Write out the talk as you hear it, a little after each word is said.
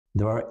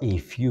There are a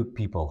few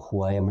people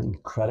who I am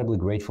incredibly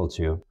grateful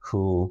to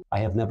who I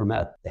have never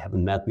met. They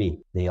haven't met me.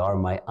 They are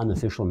my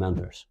unofficial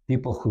mentors.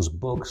 People whose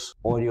books,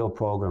 audio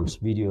programs,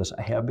 videos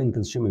I have been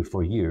consuming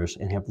for years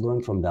and have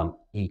learned from them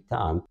a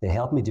ton. They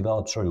helped me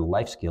develop certain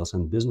life skills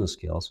and business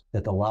skills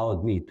that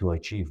allowed me to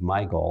achieve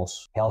my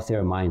goals,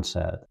 healthier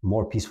mindset,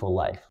 more peaceful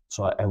life.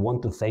 So I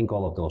want to thank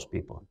all of those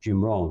people.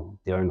 Jim Rohn,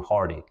 Darren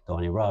Hardy,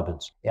 Tony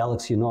Robbins,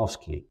 Alex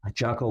Yanofsky,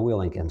 Jocko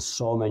Willink, and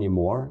so many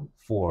more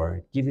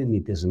for giving me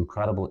these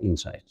incredible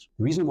insights.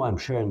 The reason why I'm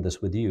sharing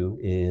this with you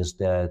is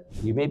that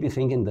you may be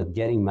thinking that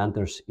getting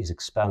mentors is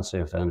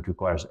expensive and it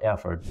requires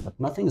effort, but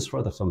nothing is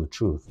further from the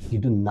truth. You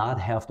do not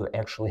have to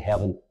actually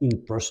have an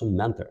in-person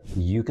mentor.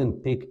 You can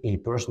pick a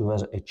person who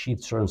has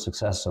achieved certain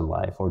success in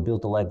life or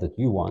built a life that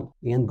you want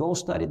and go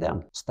study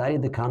them. Study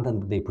the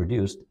content that they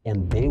produced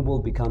and they will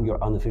become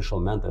your unofficial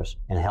mentors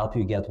and help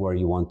you get where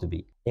you want to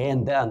be.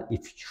 And then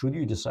should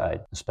you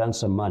decide to spend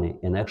some money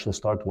and actually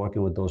start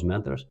working with those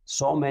mentors,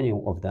 so many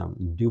of them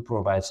do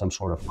provide some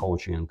sort of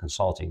coaching and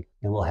consulting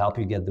and will help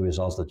you get the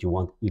results that you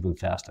want even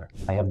faster.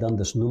 I have done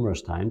this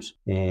numerous times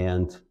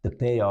and the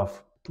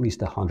payoff at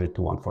least 100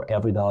 to 1. For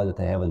every dollar that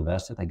I have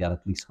invested, I got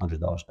at least $100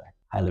 back.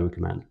 Highly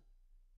recommend.